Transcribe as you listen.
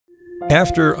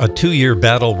After a 2-year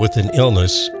battle with an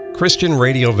illness, Christian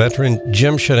radio veteran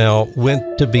Jim Channell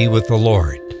went to be with the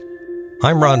Lord.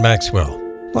 I'm Ron Maxwell.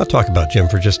 I'll talk about Jim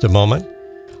for just a moment.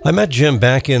 I met Jim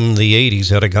back in the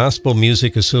 80s at a Gospel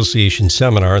Music Association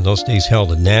seminar, in those days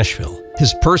held in Nashville.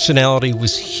 His personality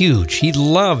was huge. He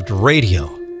loved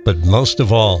radio, but most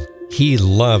of all, he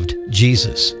loved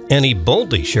Jesus, and he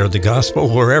boldly shared the gospel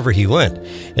wherever he went.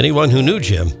 Anyone who knew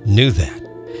Jim knew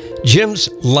that. Jim's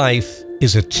life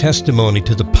is a testimony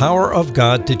to the power of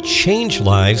God to change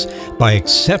lives by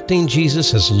accepting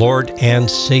Jesus as Lord and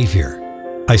Savior.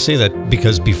 I say that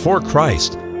because before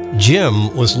Christ,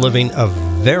 Jim was living a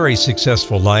very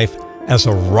successful life as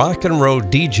a rock and roll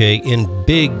DJ in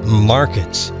big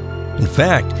markets. In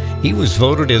fact, he was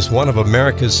voted as one of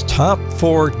America's top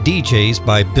 4 DJs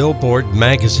by Billboard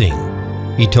magazine.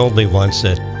 He told me once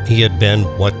that he had been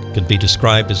what could be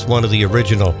described as one of the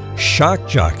original shock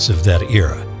jocks of that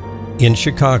era. In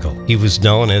Chicago, he was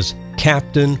known as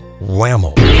Captain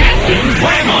Whammo. Captain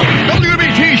Whammo!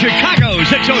 WBT Chicago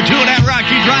 602 that rock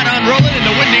keeps right on rolling in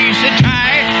the windy sit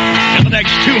high. In the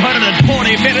next 240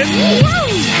 minutes,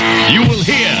 you will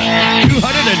hear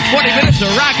 220 minutes of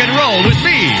rock and roll with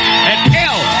me at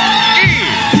L-E-E.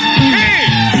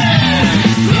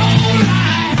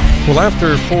 Well,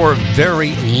 after 4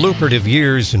 very lucrative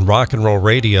years in rock and roll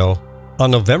radio, on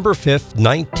November 5th,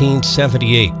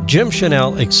 1978, Jim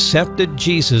Channell accepted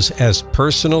Jesus as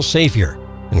personal Savior,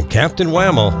 and Captain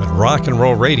Whammo at Rock and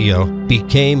Roll Radio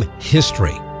became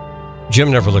history.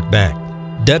 Jim never looked back,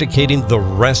 dedicating the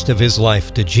rest of his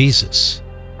life to Jesus.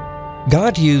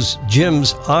 God used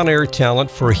Jim's on-air talent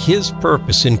for his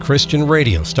purpose in Christian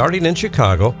radio, starting in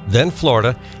Chicago, then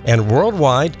Florida, and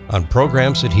worldwide on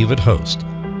programs that he would host.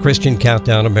 Christian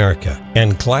Countdown America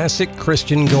and Classic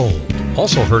Christian Gold,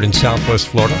 also heard in Southwest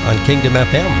Florida on Kingdom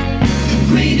FM.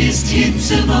 The greatest hits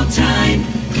of all time,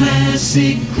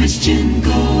 Classic Christian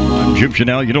Gold. I'm Jim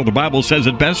Channell. You know, the Bible says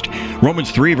it best. Romans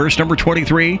 3, verse number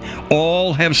 23.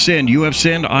 All have sinned. You have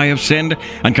sinned, I have sinned,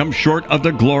 and come short of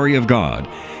the glory of God.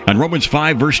 And Romans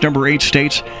 5, verse number 8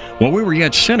 states, while we were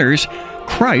yet sinners,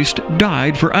 Christ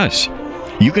died for us.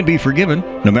 You can be forgiven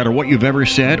no matter what you've ever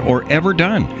said or ever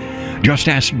done. Just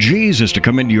ask Jesus to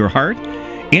come into your heart,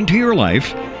 into your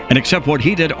life, and accept what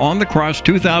he did on the cross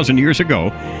 2,000 years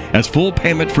ago as full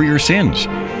payment for your sins.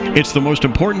 It's the most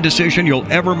important decision you'll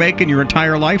ever make in your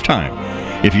entire lifetime.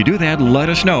 If you do that, let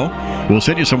us know. We'll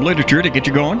send you some literature to get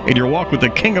you going in your walk with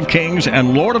the King of Kings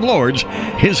and Lord of Lords.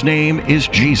 His name is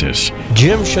Jesus.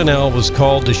 Jim Channell was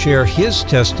called to share his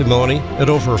testimony at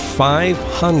over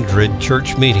 500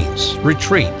 church meetings,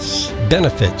 retreats,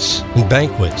 benefits, and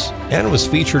banquets, and was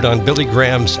featured on Billy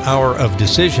Graham's Hour of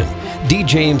Decision, D.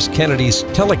 James Kennedy's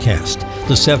telecast,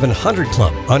 the 700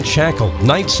 Club, Unshackled,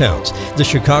 Night Sounds, the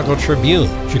Chicago Tribune,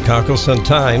 Chicago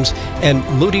Sun-Times, and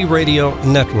Moody Radio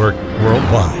Network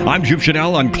worldwide. I'm Jim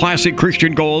Channell on Classic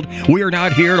Christian Gold. We are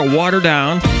not here to water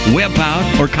down, wimp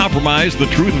out, or compromise the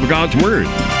truth of God's Word.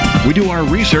 We do our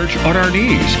research on our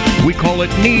knees. We call it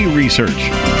knee research.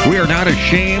 We are not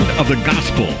ashamed of the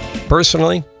gospel.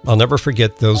 Personally, I'll never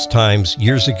forget those times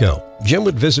years ago. Jim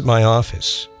would visit my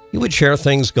office. He would share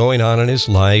things going on in his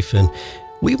life, and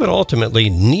we would ultimately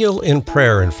kneel in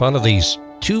prayer in front of these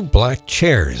 2 black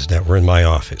chairs that were in my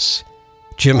office.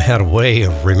 Jim had a way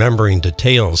of remembering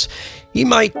details. He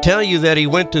might tell you that he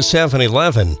went to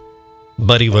 7-Eleven,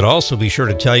 but he would also be sure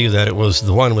to tell you that it was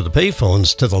the one with the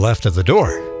payphones to the left of the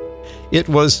door. It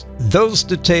was those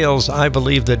details, I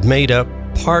believe, that made up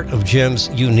part of Jim's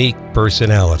unique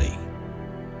personality.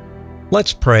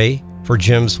 Let's pray for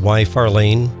Jim's wife,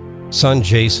 Arlene, son,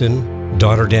 Jason,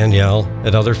 daughter, Danielle,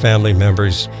 and other family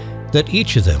members, that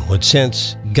each of them would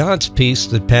sense God's peace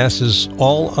that passes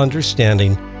all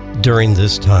understanding during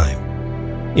this time.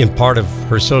 In part of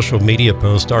her social media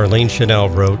post, Arlene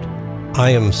Channell wrote, I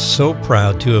am so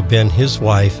proud to have been his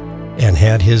wife and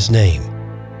had his name.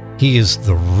 He is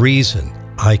the reason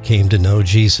I came to know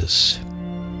Jesus.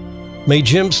 May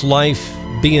Jim's life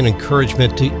be an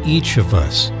encouragement to each of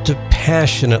us to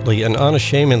passionately and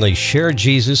unashamedly share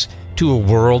Jesus to a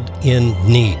world in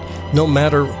need, no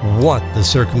matter what the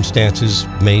circumstances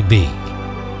may be.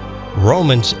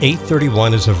 Romans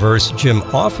 8:31 is a verse Jim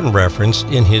often referenced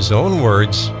in his own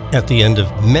words at the end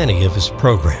of many of his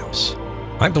programs.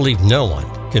 I believe no one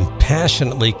can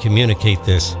passionately communicate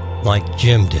this like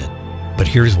Jim did, but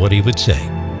here's what he would say.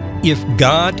 If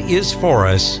God is for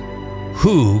us,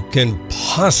 who can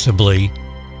possibly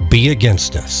be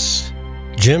against us?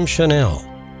 Jim Channell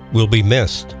will be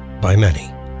missed by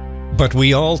many, but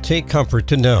we all take comfort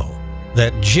to know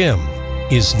that Jim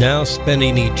is now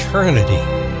spending eternity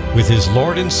with his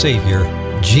Lord and Savior,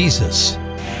 Jesus.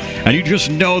 and you just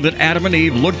know that Adam and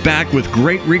Eve looked back with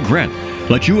great regret.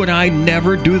 Let you and I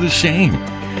never do the same.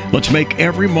 Let's make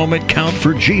every moment count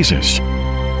for Jesus